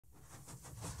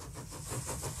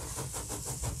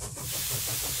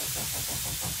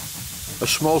A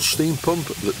small steam pump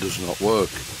that does not work.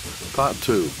 Part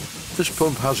 2. This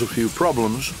pump has a few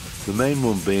problems, the main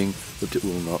one being that it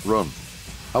will not run.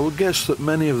 I would guess that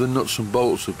many of the nuts and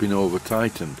bolts have been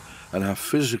over-tightened and have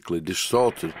physically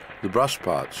distorted the brass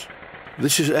parts.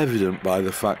 This is evident by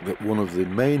the fact that one of the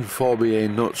main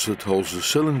 4BA nuts that holds the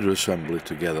cylinder assembly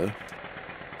together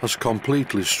has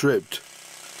completely stripped.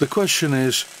 The question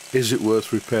is it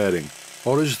worth repairing,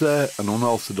 or is there an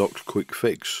unorthodox quick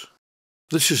fix?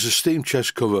 This is a steam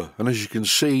chest cover, and as you can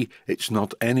see, it's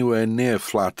not anywhere near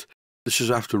flat. This is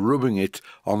after rubbing it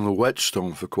on the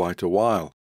whetstone for quite a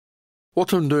while.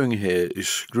 What I'm doing here is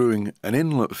screwing an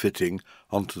inlet fitting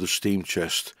onto the steam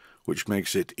chest, which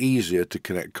makes it easier to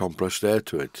connect compressed air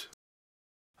to it.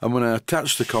 And when I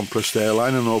attach the compressed air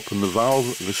line and open the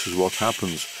valve, this is what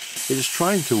happens. It is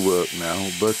trying to work now,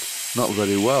 but not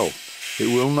very well. It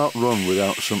will not run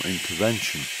without some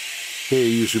intervention. Here,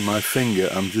 using my finger,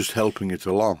 I'm just helping it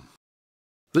along.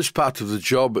 This part of the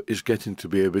job is getting to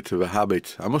be a bit of a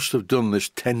habit. I must have done this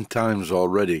 10 times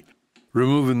already,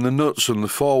 removing the nuts and the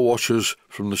 4 washers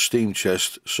from the steam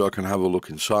chest so I can have a look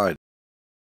inside.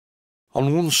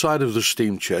 On one side of the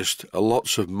steam chest are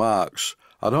lots of marks.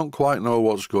 I don't quite know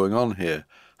what's going on here.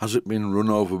 Has it been run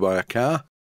over by a car?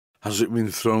 Has it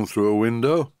been thrown through a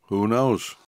window? Who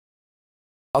knows?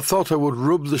 I thought I would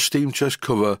rub the steam chest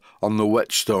cover on the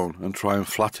whetstone and try and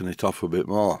flatten it off a bit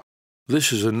more.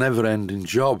 This is a never-ending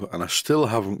job and I still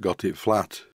haven't got it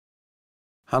flat.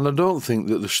 And I don't think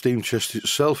that the steam chest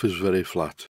itself is very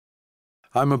flat.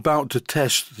 I'm about to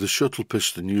test the shuttle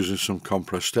piston using some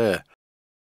compressed air.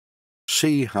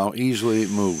 See how easily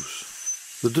it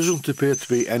moves. There doesn't appear to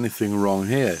be anything wrong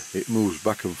here. It moves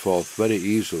back and forth very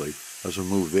easily as I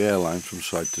move the airline from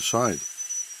side to side.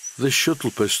 This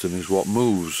shuttle piston is what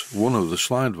moves one of the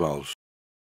slide valves.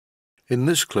 In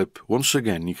this clip, once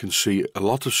again, you can see a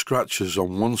lot of scratches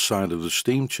on one side of the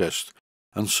steam chest,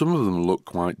 and some of them look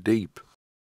quite deep.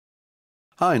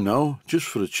 I know, just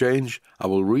for a change, I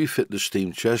will refit the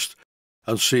steam chest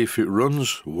and see if it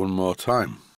runs one more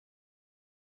time.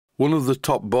 One of the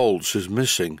top bolts is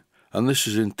missing, and this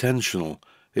is intentional.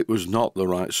 It was not the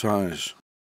right size.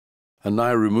 And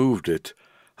I removed it.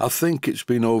 I think it's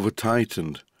been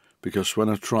over-tightened, because when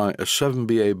I try a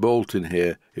 7BA bolt in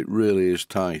here, it really is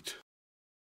tight.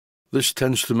 This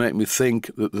tends to make me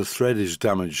think that the thread is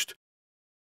damaged.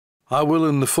 I will,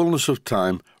 in the fullness of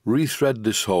time, rethread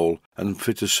this hole and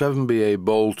fit a 7BA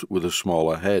bolt with a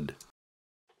smaller head.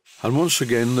 And once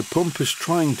again, the pump is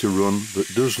trying to run, but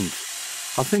doesn't.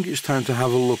 I think it's time to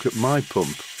have a look at my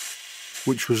pump,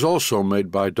 which was also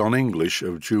made by Don English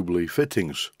of Jubilee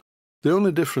Fittings. The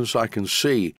only difference I can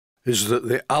see is that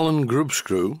the Allen grub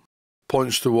screw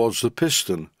points towards the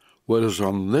piston, whereas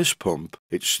on this pump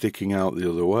it's sticking out the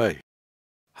other way.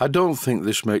 I don't think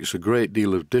this makes a great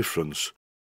deal of difference,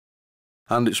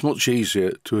 and it's much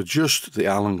easier to adjust the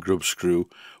Allen grub screw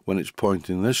when it's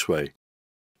pointing this way.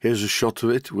 Here's a shot of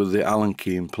it with the Allen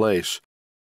key in place.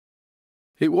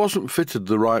 It wasn't fitted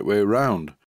the right way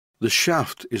round. The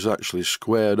shaft is actually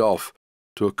squared off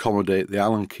to accommodate the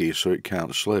Allen key so it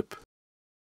can't slip.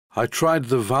 I tried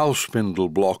the valve spindle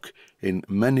block in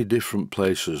many different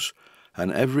places,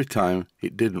 and every time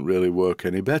it didn't really work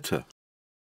any better.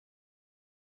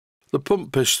 The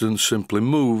pump piston simply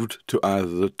moved to either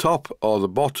the top or the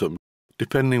bottom,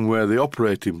 depending where the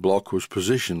operating block was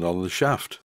positioned on the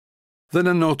shaft. Then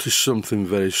I noticed something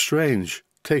very strange.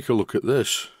 Take a look at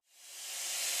this.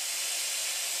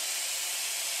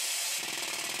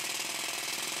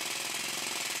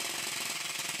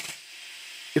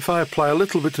 If I apply a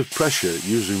little bit of pressure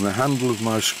using the handle of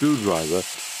my screwdriver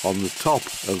on the top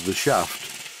of the shaft,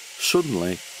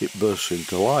 suddenly it bursts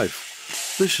into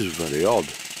life. This is very odd.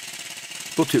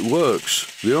 But it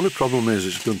works. The only problem is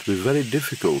it's going to be very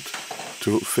difficult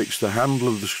to fix the handle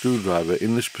of the screwdriver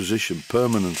in this position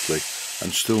permanently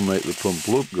and still make the pump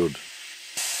look good.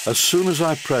 As soon as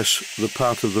I press the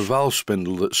part of the valve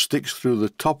spindle that sticks through the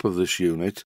top of this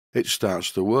unit, it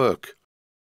starts to work.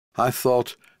 I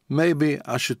thought, maybe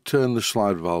I should turn the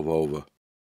slide valve over,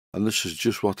 and this is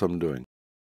just what I'm doing,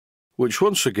 which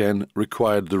once again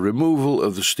required the removal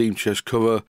of the steam chest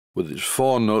cover with its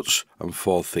 4 nuts and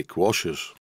 4 thick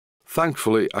washers.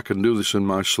 Thankfully, I can do this in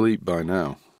my sleep by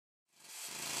now.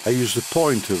 I used the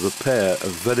point of a pair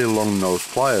of very long nose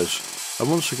pliers, and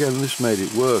once again this made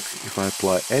it work. If I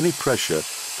apply any pressure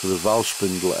to the valve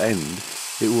spindle end,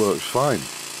 it works fine.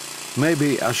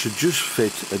 Maybe I should just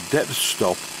fit a depth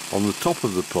stop on the top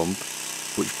of the pump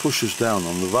which pushes down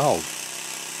on the valve.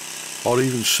 Or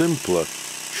even simpler,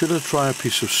 should I try a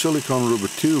piece of silicone rubber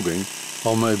tubing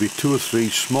or maybe 2 or 3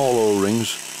 small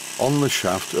O-rings on the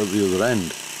shaft at the other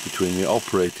end between the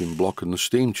operating block and the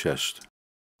steam chest.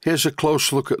 Here's a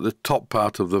close look at the top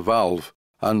part of the valve,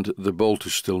 and the bolt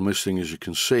is still missing as you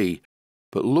can see,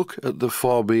 but look at the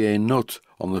 4BA nut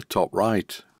on the top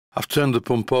right. I've turned the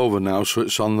pump over now so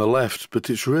it's on the left, but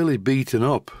it's really beaten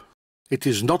up. It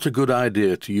is not a good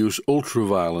idea to use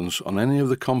ultraviolence on any of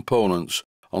the components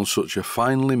on such a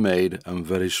finely made and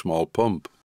very small pump.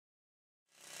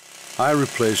 I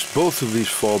replaced both of these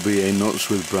 4BA nuts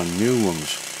with brand new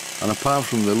ones, and apart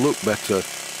from they look better,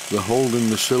 they're holding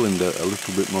the cylinder a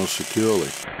little bit more securely.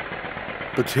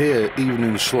 But here, even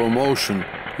in slow motion,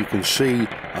 you can see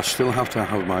I still have to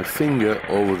have my finger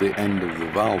over the end of the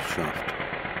valve shaft.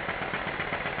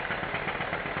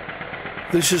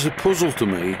 This is a puzzle to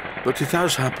me, but it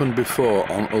has happened before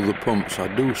on other pumps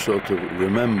I do sort of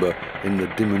remember in the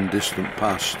dim and distant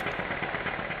past.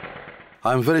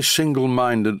 I'm very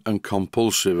single-minded and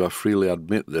compulsive, I freely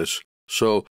admit this,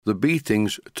 so the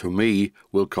beatings, to me,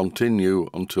 will continue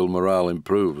until morale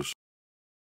improves.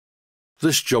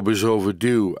 This job is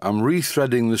overdue. I'm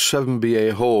rethreading the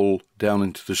 7BA hole down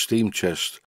into the steam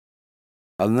chest,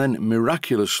 and then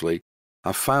miraculously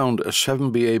I found a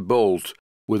 7BA bolt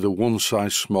with a one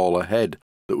size smaller head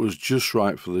that was just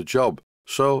right for the job,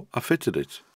 so I fitted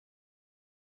it.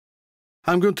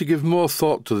 I'm going to give more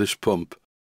thought to this pump,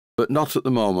 but not at the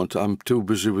moment. I'm too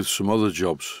busy with some other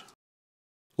jobs,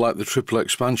 like the triple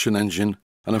expansion engine,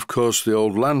 and of course the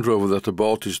old Land Rover that I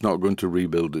bought is not going to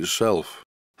rebuild itself.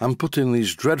 I'm putting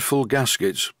these dreadful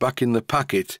gaskets back in the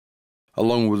packet,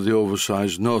 along with the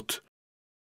oversized nut,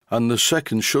 and the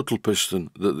second shuttle piston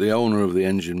that the owner of the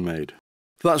engine made.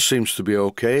 That seems to be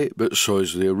okay, but so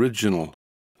is the original,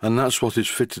 and that's what is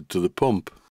fitted to the pump.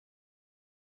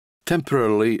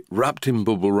 Temporarily wrapped in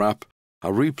bubble wrap, I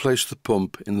replaced the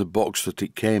pump in the box that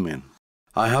it came in.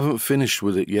 I haven't finished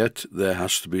with it yet. There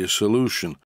has to be a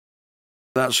solution.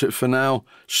 That's it for now.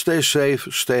 Stay safe,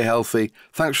 stay healthy.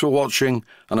 Thanks for watching,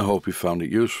 and I hope you found it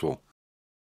useful.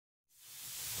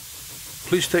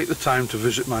 Please take the time to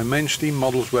visit my Mainsteam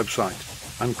Models website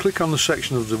and click on the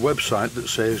section of the website that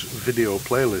says Video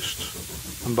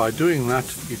Playlists. And by doing that,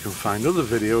 you can find other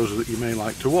videos that you may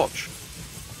like to watch.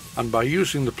 And by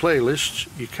using the playlists,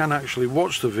 you can actually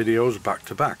watch the videos back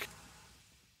to back.